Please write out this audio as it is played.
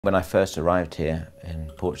When I first arrived here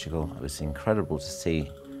in Portugal, it was incredible to see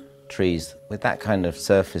trees with that kind of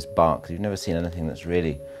surface bark. You've never seen anything that's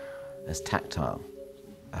really as tactile.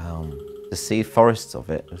 To see forests of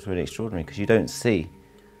it was really extraordinary because you don't see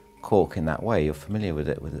cork in that way. You're familiar with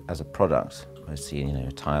it as a product, mostly in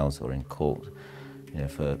tiles or in cork,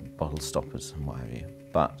 for bottle stoppers and what have you.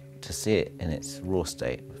 But to see it in its raw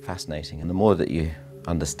state, fascinating. And the more that you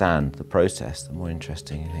understand the process, the more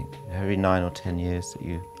interesting you think. Every 9 or 10 years that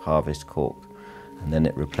you harvest cork, and then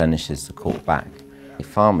it replenishes the cork back. The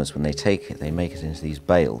farmers, when they take it, they make it into these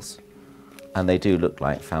bales, and they do look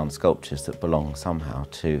like found sculptures that belong somehow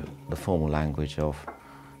to the formal language of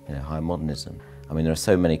high modernism. I mean, there are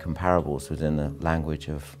so many comparables within the language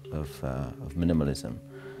of minimalism,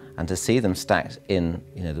 and to see them stacked in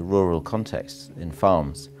the rural context in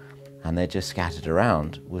farms, and they're just scattered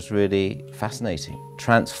around, was really fascinating.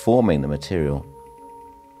 Transforming the material,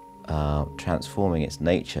 transforming its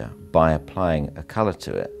nature by applying a colour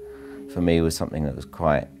to it, for me was something that was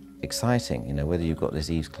quite exciting. Whether you've got this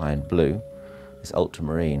Yves Klein blue, this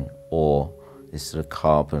ultramarine, or this sort of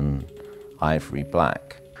carbon ivory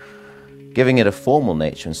black. Giving it a formal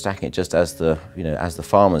nature and stacking it just as the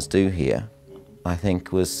farmers do here, I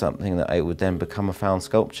think was something that it would then become a found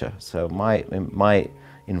sculpture. So my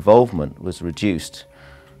involvement was reduced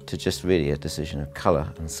to just really a decision of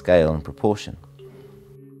colour and scale and proportion.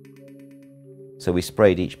 So we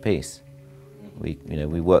sprayed each piece. We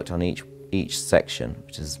worked on each section,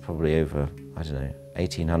 which is probably over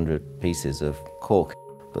 1,800 pieces of cork.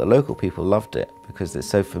 But the local people loved it because it's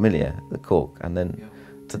so familiar, the cork, and then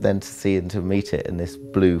to see and to meet it in this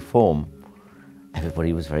blue form.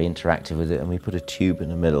 Everybody was very interactive with it, and we put a tube in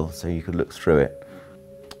the middle so you could look through it.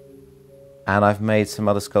 And I've made some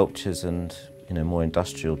other sculptures and more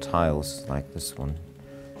industrial tiles like this one.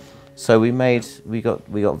 So we got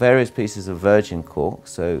various pieces of virgin cork.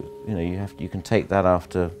 So you can take that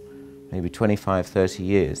after maybe 25, 30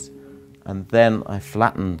 years, and then I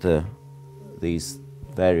flattened these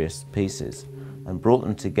various pieces and brought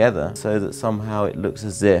them together so that somehow it looks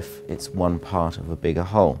as if it's one part of a bigger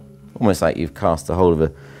whole, almost like you've cast the whole of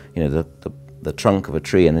the trunk of a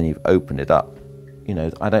tree and then you've opened it up.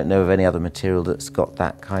 I don't know of any other material that's got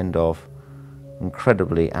that kind of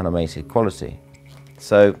incredibly animated quality.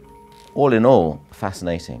 So, all in all,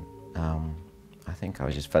 fascinating. I think I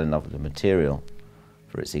just fell in love with the material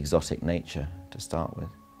for its exotic nature to start with.